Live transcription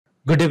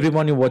Good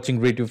everyone, you're watching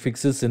Radio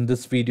Fixes. In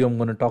this video, I'm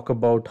going to talk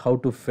about how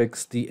to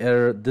fix the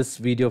error. This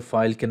video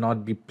file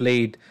cannot be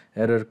played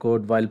error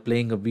code while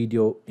playing a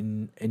video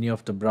in any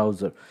of the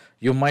browser.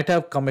 You might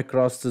have come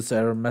across this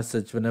error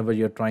message whenever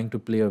you're trying to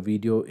play a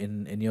video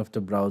in any of the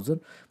browser.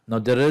 Now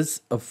there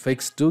is a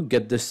fix to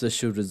get this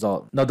issue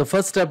resolved. Now the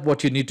first step,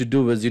 what you need to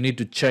do is you need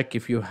to check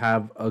if you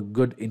have a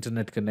good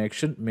internet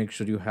connection. Make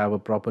sure you have a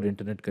proper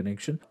internet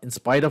connection. In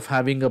spite of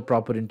having a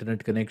proper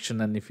internet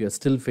connection, and if you're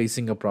still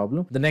facing a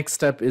problem, the next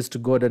step is to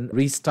go ahead and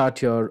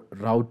restart your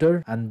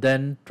router and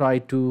then try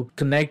to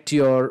connect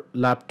your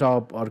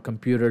laptop or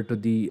computer to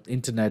the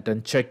internet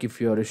and check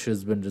if your issue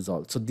has been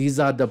resolved. So these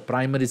are the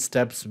primary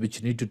steps which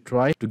you need to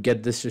try to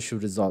get this issue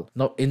resolved.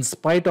 Now in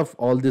spite of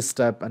all this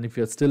step, and if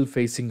you're still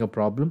facing a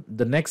problem,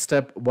 the next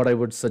step what I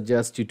would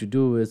suggest you to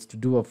do is to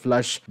do a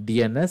flush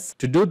DNS.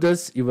 To do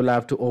this, you will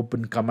have to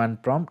open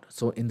command prompt.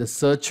 So in the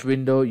search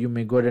window, you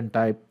may go ahead and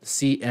type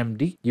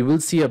CMD. You will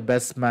see a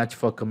best match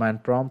for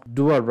command prompt.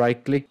 Do a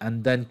right click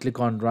and then click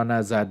on run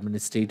as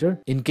administrator.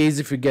 In case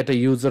if you get a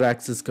user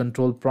access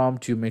control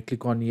prompt, you may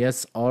click on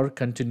yes or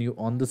continue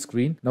on the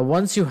screen. Now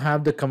once you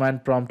have the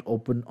command prompt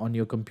open on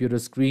your computer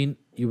screen,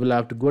 you will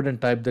have to go ahead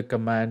and type the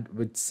command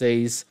which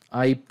says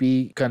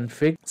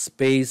ipconfig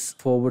space /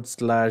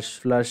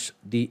 flush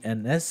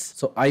DNS.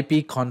 So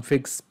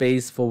ipconfig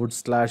space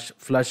 /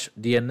 flush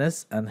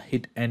DNS and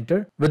hit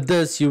enter. With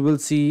this, you will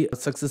see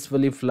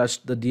successfully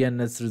flushed the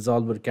DNS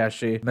resolver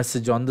cache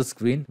message on the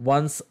screen.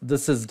 Once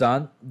this is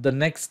done, the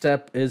next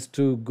step is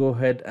to go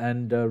ahead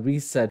and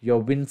reset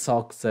your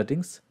WinSock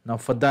settings. Now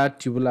for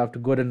that, you will have to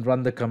go ahead and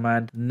run the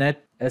command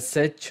net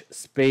sh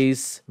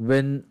space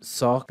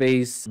winsock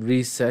space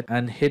reset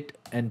and hit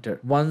enter.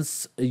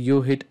 Once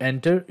you hit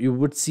enter, you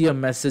would see a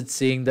message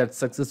saying that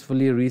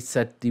successfully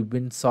reset the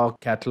WinSock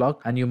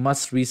catalog and you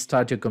must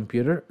restart your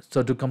computer.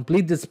 So to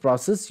complete this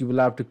process, you will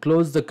have to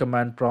close the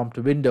command prompt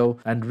window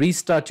and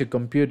restart your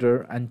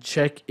computer and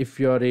check if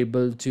you are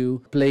able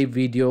to play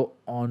video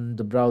on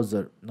the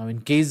browser. Now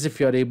in case if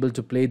you are able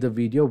to play the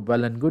video,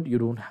 well and good, you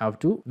don't have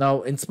to.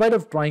 Now in spite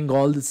of trying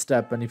all this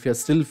step, and if you're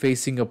still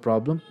facing a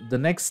problem, the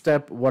next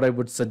step what I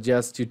would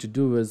suggest you to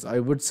do is I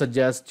would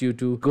suggest you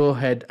to go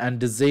ahead and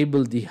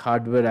disable the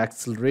hardware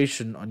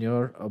acceleration on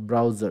your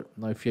browser.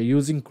 Now if you're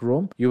using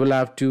Chrome, you will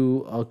have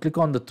to click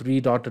on the three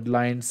dotted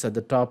lines at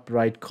the top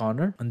right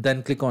corner and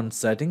then click on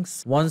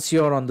settings. Once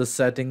you're on the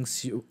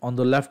settings, on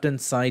the left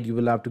hand side, you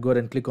will have to go ahead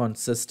and click on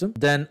system.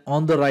 Then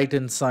on the right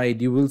hand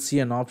side, you will see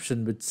an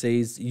option which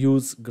says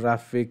use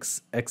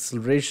graphics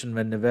acceleration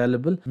when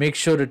available. Make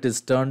sure it is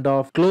turned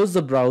off. Close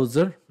the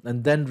browser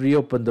and then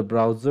reopen the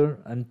browser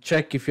and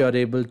check if you are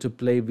able to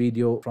play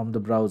video from the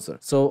browser.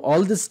 So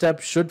all this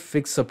steps should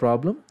fix a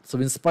problem. So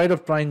in spite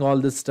of trying all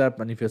this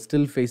step, and if you're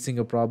still facing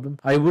a problem,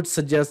 I would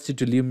suggest you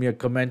to leave me a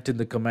comment in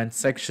the comment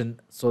section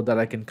so that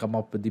I can come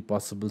up with the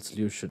possible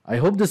solution. I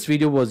hope this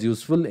video was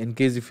useful. In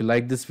case if you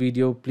like this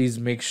video, please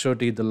make sure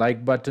to hit the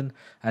like button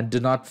and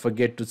do not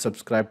forget to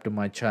subscribe to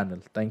my channel.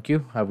 Thank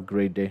you. Have a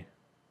great day.